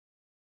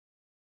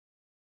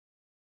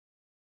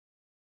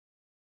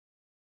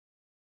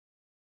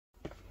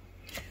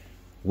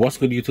What's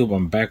good, YouTube?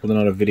 I'm back with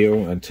another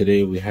video, and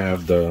today we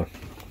have the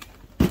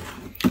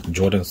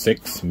Jordan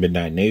 6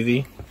 Midnight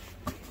Navy.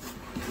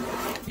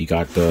 You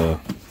got the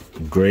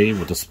gray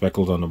with the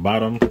speckles on the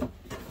bottom,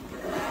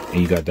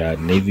 and you got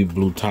that navy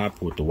blue top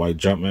with the white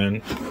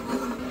Jumpman.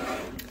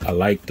 I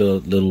like the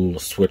little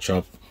switch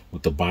up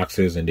with the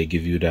boxes, and they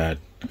give you that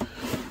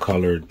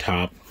colored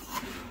top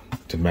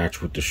to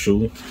match with the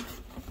shoe.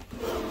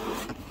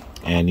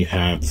 And you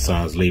have the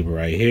size label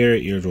right here,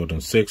 Air Jordan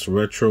 6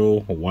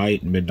 Retro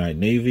White Midnight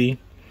Navy.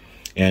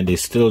 And they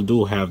still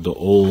do have the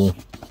old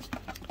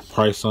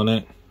price on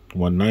it,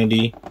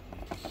 $190.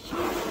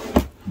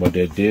 But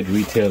they did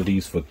retail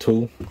these for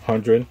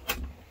 $200.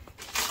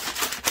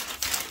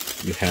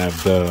 You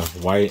have the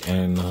white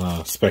and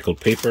speckled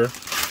paper.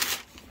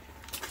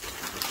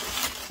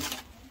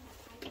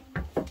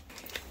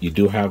 You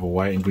do have a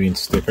white and green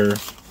sticker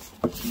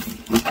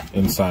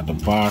inside the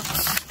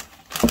box.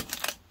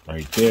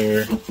 Right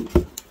there.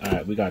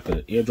 Alright, we got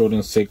the Air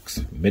Jordan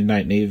 6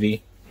 Midnight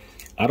Navy.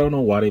 I don't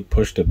know why they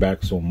pushed it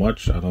back so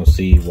much. I don't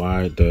see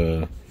why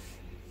the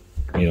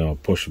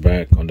push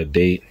back on the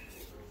date,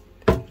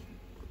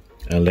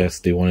 unless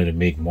they wanted to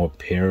make more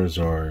pairs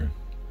or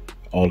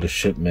all the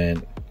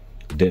shipment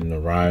didn't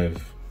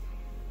arrive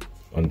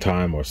on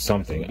time or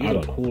something. I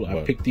don't know. Cool.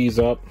 I picked these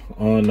up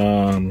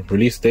on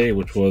release day,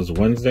 which was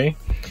Wednesday,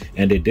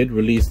 and they did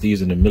release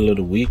these in the middle of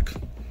the week,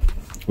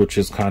 which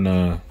is kind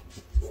of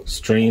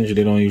strange.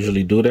 They don't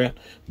usually do that,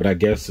 but I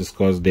guess it's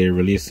because they're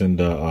releasing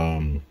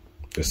the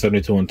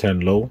 72 and 10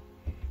 low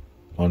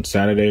on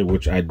Saturday,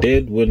 which I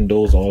did win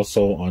those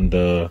also on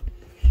the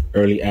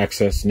early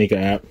access sneaker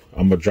app.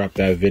 I'm gonna drop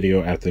that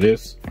video after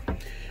this.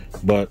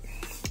 But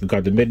we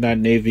got the Midnight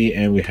Navy,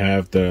 and we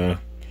have the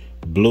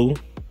blue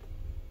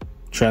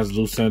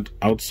translucent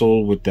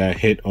outsole with that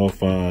hit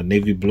of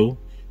navy blue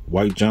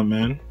white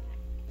Jumpman,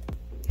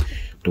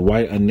 the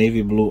white and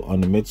navy blue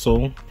on the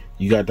midsole.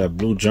 You got that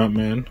blue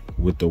Jumpman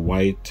with the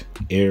white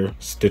Air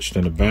stitched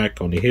in the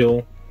back on the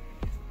heel.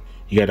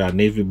 You got that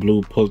navy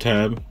blue pull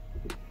tab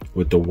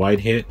with the white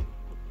hit.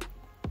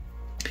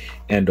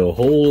 And the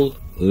whole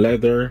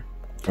leather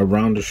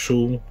around the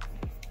shoe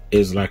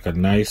is like a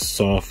nice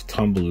soft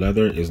tumble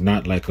leather. It's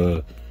not like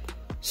a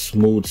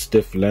smooth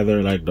stiff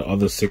leather like the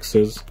other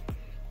sixes,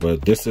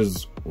 but this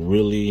is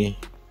really,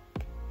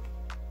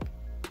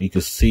 you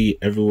can see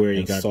everywhere.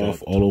 You got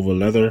soft all over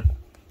leather.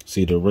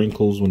 See the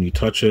wrinkles when you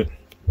touch it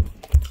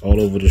all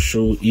over the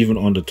shoe, even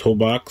on the toe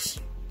box,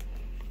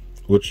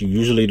 which you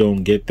usually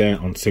don't get that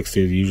on 60s.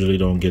 You usually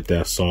don't get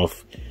that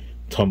soft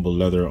tumble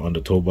leather on the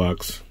toe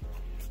box.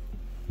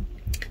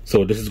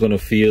 So this is gonna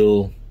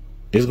feel,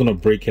 this is gonna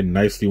break in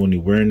nicely when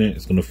you're wearing it.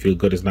 It's gonna feel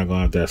good. It's not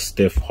gonna have that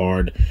stiff,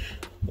 hard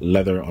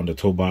leather on the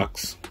toe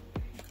box.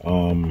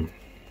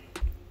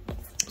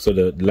 So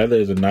the leather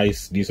is a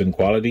nice, decent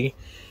quality.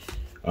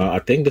 I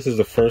think this is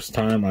the first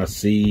time I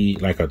see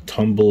like a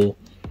tumble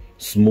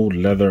smooth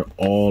leather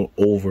all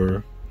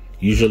over.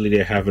 Usually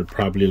they have it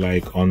probably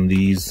like on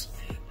these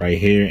right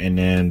here, and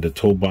then the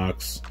toe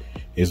box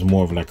is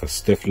more of like a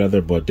stiff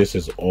leather, but this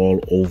is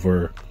all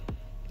over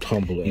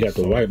tumble. You got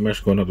the white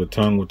mesh going up the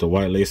tongue with the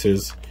white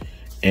laces,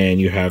 and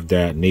you have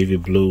that navy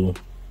blue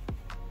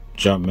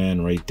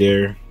Jumpman right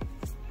there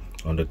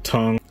on the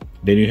tongue.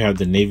 Then you have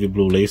the navy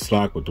blue lace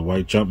lock with the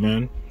white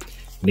Jumpman,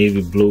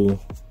 navy blue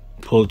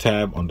pull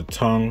tab on the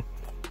tongue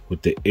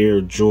with the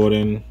Air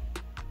Jordan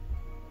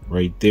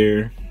right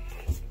there.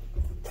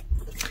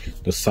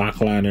 The sock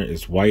liner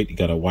is white. You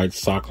got a white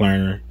sock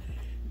liner,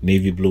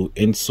 navy blue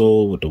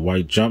insole with the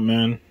white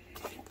Jumpman.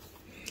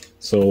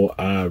 So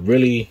I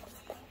really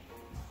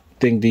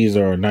think these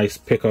are a nice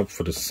pickup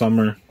for the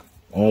summer.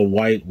 All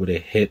white with a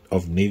hit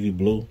of navy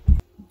blue.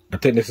 I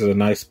think this is a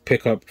nice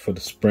pickup for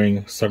the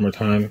spring,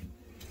 summertime.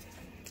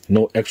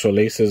 No extra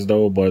laces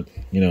though, but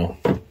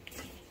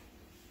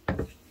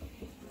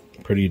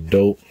pretty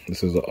dope.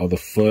 This is the other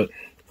foot.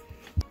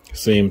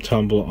 Same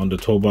tumble on the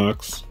toe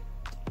box.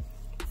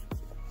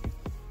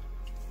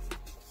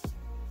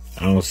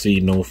 I don't see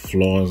no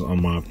flaws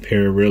on my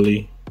pair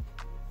really,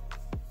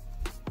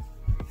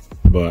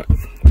 but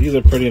these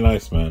are pretty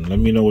nice, man. Let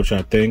me know what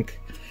y'all think.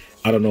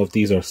 I don't know if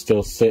these are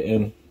still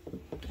sitting.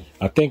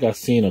 I think I've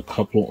seen a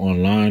couple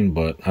online,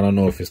 but I don't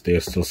know if they're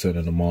still sitting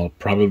in the mall.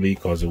 Probably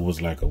because it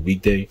was like a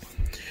weekday.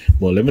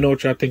 But let me know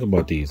what y'all think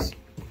about these.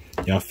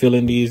 Y'all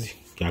feeling these?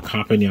 Y'all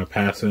copping? Y'all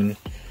passing?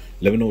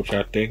 Let me know what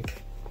y'all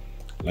think.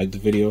 Like the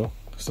video,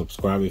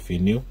 subscribe if you're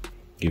new.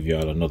 Give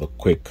y'all another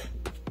quick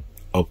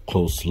up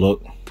close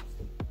look.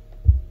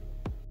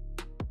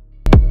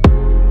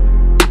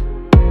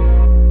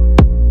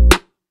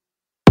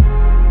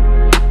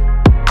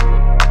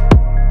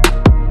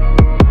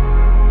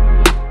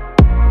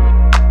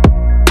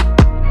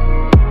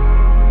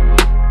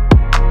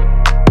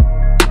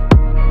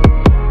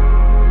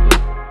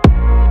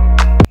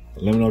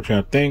 Let me know what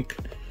y'all think.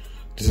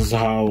 This is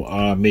how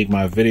I make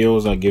my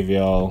videos. I give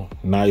y'all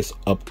nice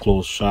up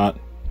close shot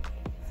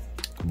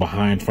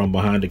from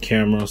behind the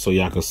camera, so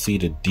y'all can see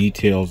the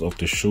details of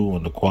the shoe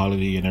and the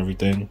quality and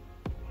everything.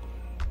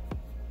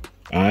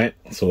 All right,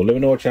 so let me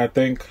know what y'all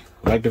think.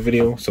 Like the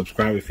video,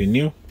 subscribe if you're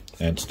new,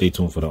 and stay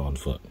tuned for the on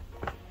foot.